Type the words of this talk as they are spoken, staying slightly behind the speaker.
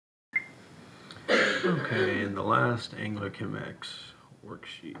Okay, and the last angular kinematics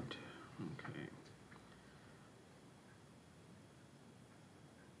worksheet. Okay.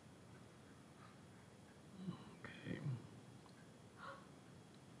 Okay.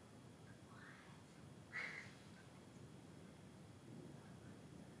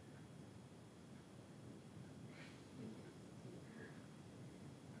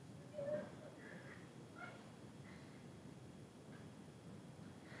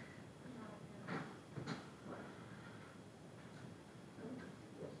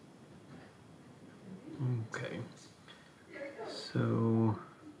 Okay. So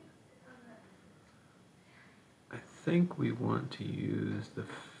I think we want to use the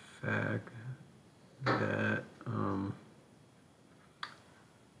fact that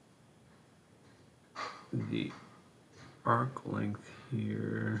the arc length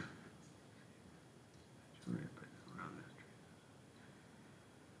here.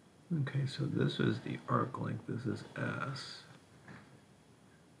 Okay, so this is the arc length, this is S.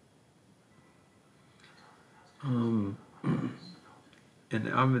 And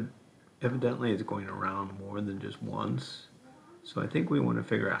evidently it's going around more than just once. So I think we want to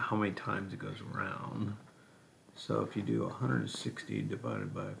figure out how many times it goes around. So if you do 160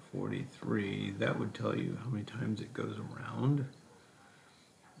 divided by 43, that would tell you how many times it goes around.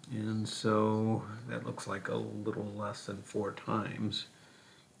 And so that looks like a little less than 4 times.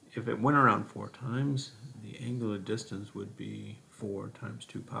 If it went around 4 times, the angular distance would be 4 times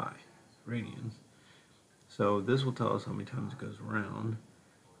 2 pi radians. So this will tell us how many times it goes around.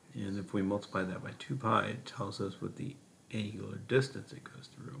 And if we multiply that by 2 pi, it tells us what the angular distance it goes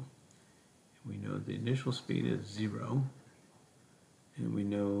through. We know the initial speed is 0, and we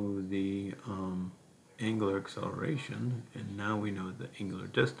know the angular acceleration, and now we know the angular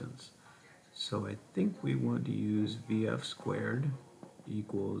distance. So I think we want to use Vf squared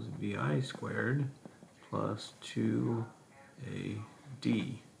equals Vi squared plus 2AD,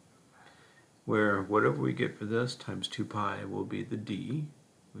 where whatever we get for this times 2 pi will be the d.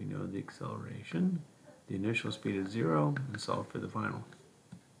 We know the acceleration, the initial speed is 0, and solve for the final.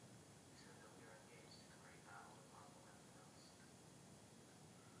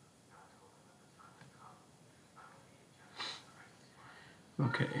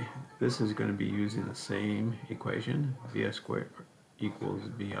 Okay, this is going to be using the same equation, Vs squared equals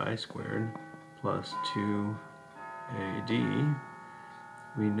Vi squared plus 2AD.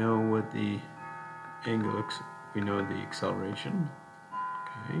 We know what the we know the acceleration.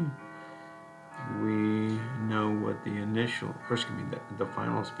 Okay. We know what the initial, or excuse me, the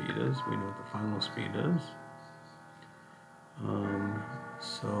final speed is. We know what the final speed is.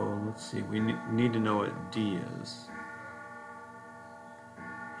 So let's see, we need to know what d is.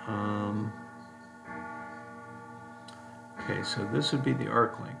 Okay, so this would be the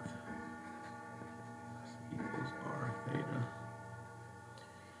arc length. Equals r theta.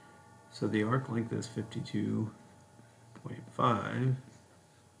 So the arc length is 52.5.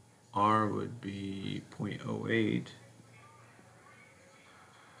 R would be 0.08.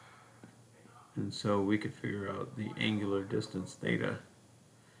 And so we could figure out the angular distance theta.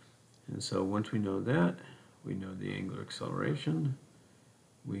 And so once we know that, we know the angular acceleration.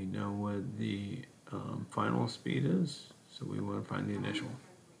 We know what the final speed is, so we want to find the initial.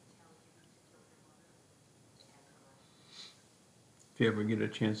 If you ever get a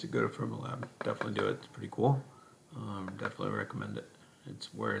chance to go to Fermilab, definitely do it. It's pretty cool. Definitely recommend it.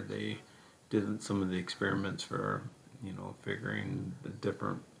 It's where they did some of the experiments for, figuring the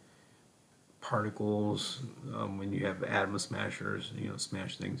different particles when you have atom smashers,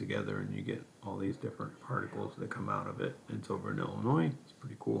 smash things together and you get all these different particles that come out of it. It's over in Illinois. It's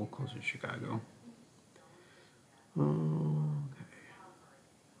pretty cool, close to Chicago.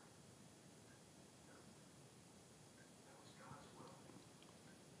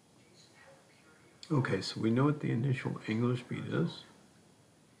 Okay, so we know what the initial angular speed is.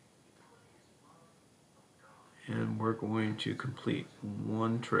 And we're going to complete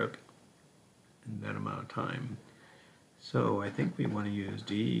one trip in that amount of time. So I think we want to use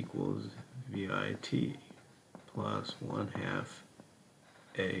d equals VIT plus 1/2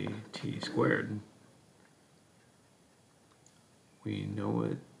 AT squared. We know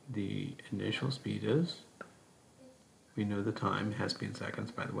what the initial speed is. We know the time, it has to be in seconds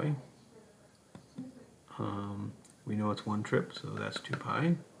by the way. We know it's one trip, so that's 2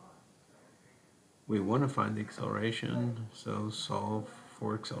 pi. We want to find the acceleration, so solve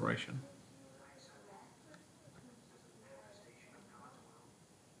for acceleration.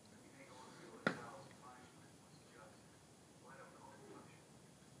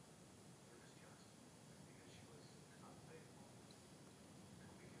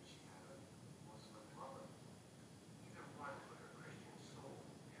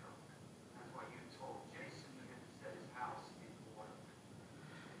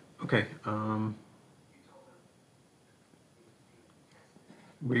 Okay,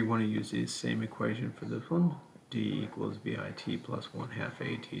 we want to use the same equation for this one. D equals VIT plus 1/2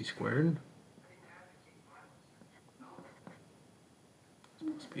 AT squared. It's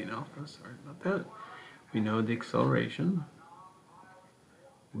supposed to be an alpha, sorry about that. We know the acceleration.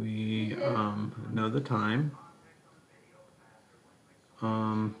 We know the time.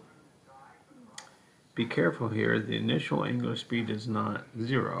 Be careful here, the initial angular speed is not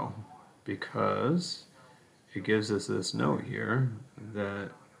 0 because it gives us this note here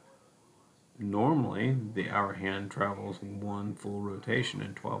that normally the hour hand travels one full rotation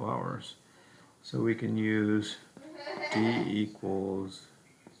in 12 hours. So we can use D equals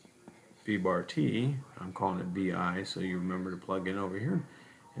V bar T, I'm calling it VI so you remember to plug in over here,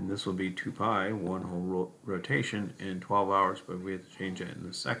 and this will be 2 pi, one whole rotation in 12 hours, but we have to change that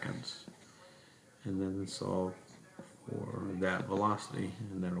into seconds. And then solve for that velocity,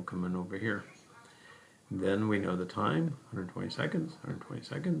 and that'll come in over here. Then we know the time, 120 seconds, 120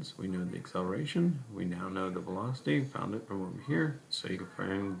 seconds. We know the acceleration. We now know the velocity, found it from over here, so you can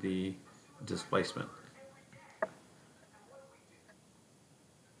find the displacement.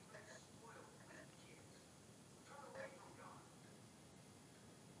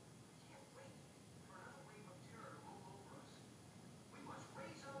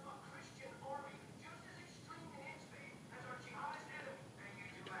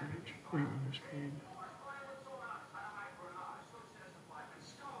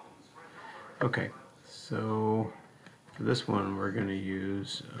 Okay, so for this one we're going to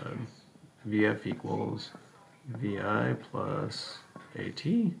use VF equals VI plus AT,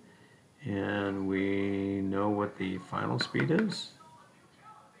 and we know what the final speed is,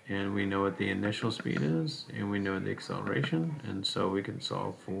 and we know what the initial speed is, and we know the acceleration, and so we can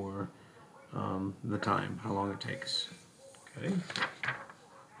solve for the time, how long it takes. Okay.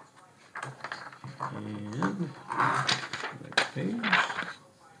 And next page.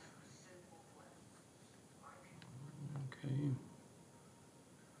 Okay.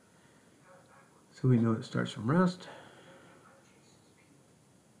 So we know it starts from rest.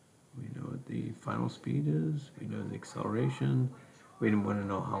 We know what the final speed is. We know the acceleration. We want to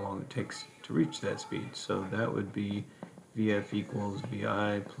know how long it takes to reach that speed. So that would be VF equals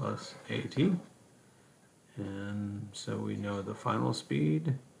VI plus AT. And so we know the final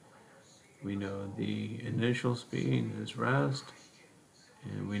speed. We know the initial speed is rest.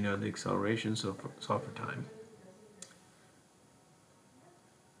 And we know the acceleration, so solve for time.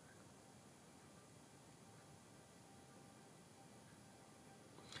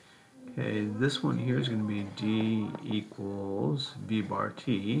 Okay, this one here is going to be D equals V bar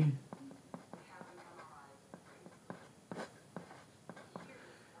T.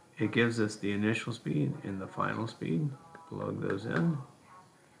 It gives us the initial speed and the final speed. Plug those in.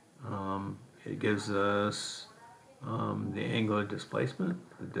 It gives us the angular displacement,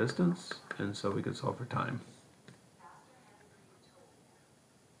 the distance, and so we can solve for time.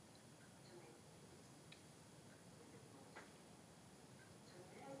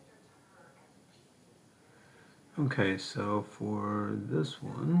 Okay, so for this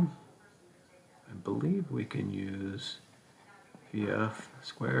one, I believe we can use VF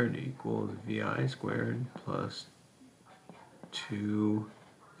squared equals VI squared plus 2AD.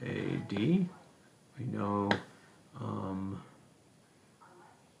 We know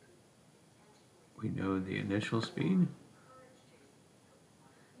the initial speed.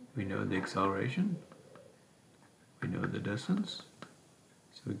 We know the acceleration. We know the distance.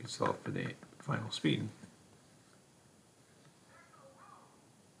 So we can solve for the final speed.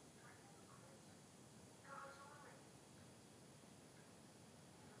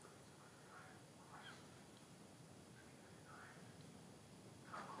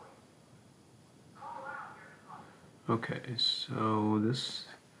 Okay, so this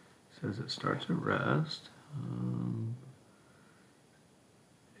says it starts at rest. I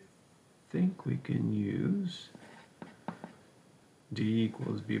think we can use D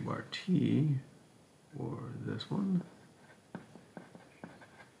equals V bar T for this one.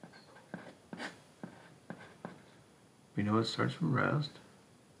 We know it starts from rest.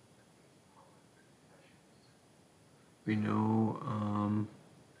 We know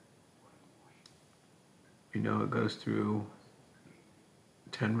it goes through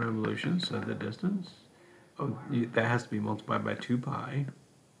 10 revolutions, so the distance. Oh, that has to be multiplied by 2 pi.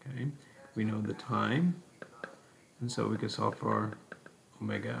 Okay. We know the time, and so we can solve for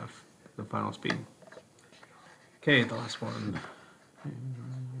omega f, the final speed. Okay, the last one.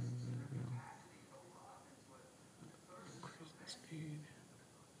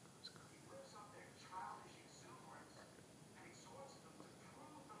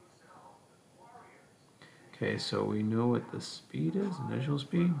 Okay, so we know what the speed is, initial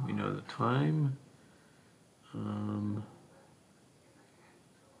speed. We know the time. We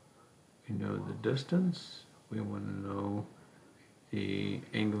know the distance. We want to know the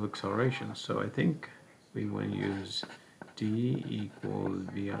angle of acceleration. So I think we want to use d equals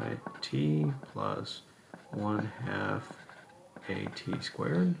vit plus 1/2 at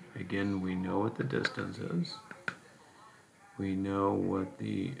squared. Again, we know what the distance is. We know what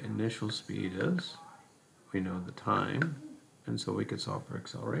the initial speed is. We know the time, and so we could solve for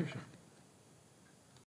acceleration.